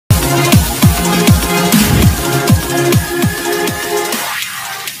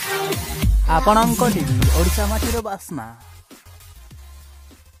ଆପଣଙ୍କ ଟିଭି ଓଡ଼ିଶା ମାଟିର ବାସ୍ନା।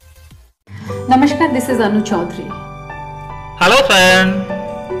 नमस्कार, this is Anu Chaudhary. Hello friend,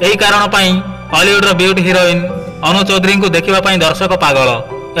 यही कारण हॉलीवुड ब्यूटी हिरोइन अनु चौधरी को देखा दर्शक पागल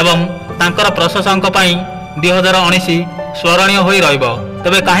एवं तांकर प्रशंसक 2019 स्मरणीय हो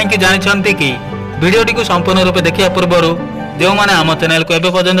रबे कहीं जानते कि वीडियोटी को संपूर्ण रूप देखा पूर्व जो मैंने आम चैनल को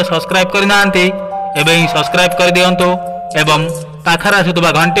एवं पर्यंत सब्सक्राइब करना एवं सब्सक्राइब कर दिंतु एवं पाखर आसुवा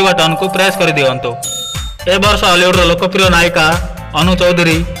घंटी बटन को प्रेस कर दिंतु। ए वर्ष हॉलीवुड लोकप्रिय नायिका अनु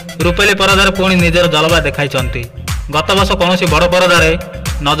चौधरी रूपेली परदार पुणी निजर जलवा देखाई। गत वर्ष कौन बड़ परदार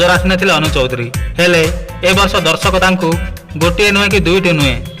नजर आसी नथिले अनु चौधरी, हेले ए वर्ष दर्शक तांकु गोटे नुहे कि दुईटी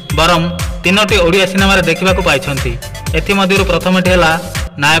नुहे बरम 3टी ओडिया सिनेमा देखा पाई। एमध्य प्रथमटी है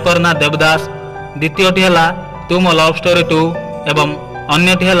नायकर ना देवदास, द्वितीयटी है तू मो लव स्टोरी 2 एवं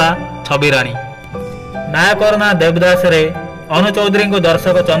अन्यटी है छबिराणी। नायकर ना देवदास रे अनु चौधरी को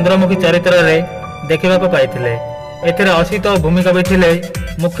दर्शक चंद्रमुखी चरित्र रे देखा पाई। एथिरे असित भूमिका भी थिले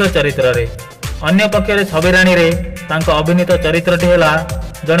मुख्य चरित्र रे। अन्य पक्षरे छबिराणी रे तांको अभिनीत चरित्रटी है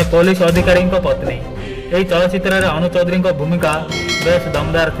जड़े पुलिस अधिकारी पत्नी। यही चलचित्र रे अनु चौधरी भूमिका बेस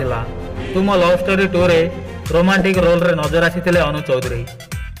दमदार थिला। तू मो लव स्टोरी 2 रे रोमांटिक रोल रे नजर आसीथिले अनु चौधरी।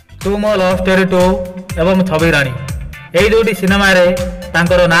 तू मो लव स्टोरी 2 एवं छबिराणी यही दुईटी सिनेमा रे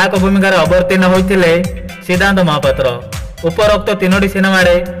तांकर नायक भूमिका रे अवतीर्ण होइथिले सिद्धांत महापात्र। उपरोक्त 3टी सिनेमा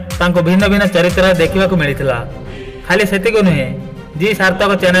रे तांको भिन्न भिन्न चरित्र देखा मिलता। खाली सेतिक नुहे, जी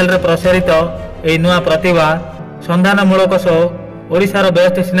सार्थक चैनल रे प्रसारित ए नुआ प्रतिभा संधानमूलक शो ओडिशार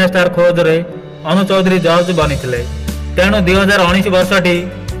बेस्ट सिनेस्टार खोज रे अनु चौधरी जज बनिथिले। तेणु 2019 वर्षटी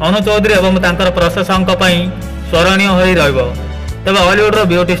अनु चौधरी एवं तांकर प्रशंसक स्मरणीय हो रहिबो। तेबे हॉलीवुड रो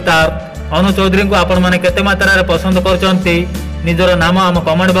ब्यूटी स्टार अनु चौधरी को आपण माने केते मात्रा रे पसंद करचंती निजर नाम आम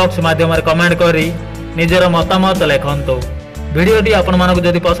कमेंट बॉक्स माध्यम रे कमेंट करी निजर मतामत लेखंतु। वीडियोटी आपण मानकु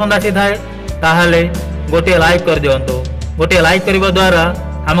जदि पसंद आसी थाए ताहाले गोटे लाइक कर दियंतु। गोटे लाइक करबा द्वारा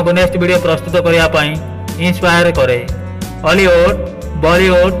हमको नेक्स्ट वीडियो प्रस्तुत करबा पई इंस्पायर करे। हॉलीवुड,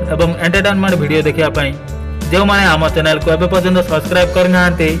 बॉलीवुड एवं एंटरटेनमेंट वीडियो देखिया पई जो माने आम चैनल को एबे पर्यंत सब्सक्राइब करना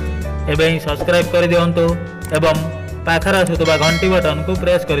एबे ही सब्सक्राइब कर दियंतु एवं पाखर आसुवा घंटी बटन को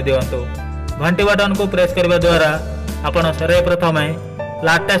प्रेस कर दियंतु। घंटी बटन को प्रेस करबा द्वारा आपण सरे प्रथमे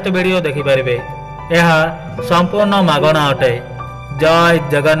लाटेस्ट वीडियो देखि परिबे। यह संपूर्ण मागणा अटे। जय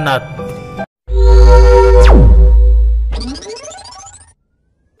जगन्नाथ।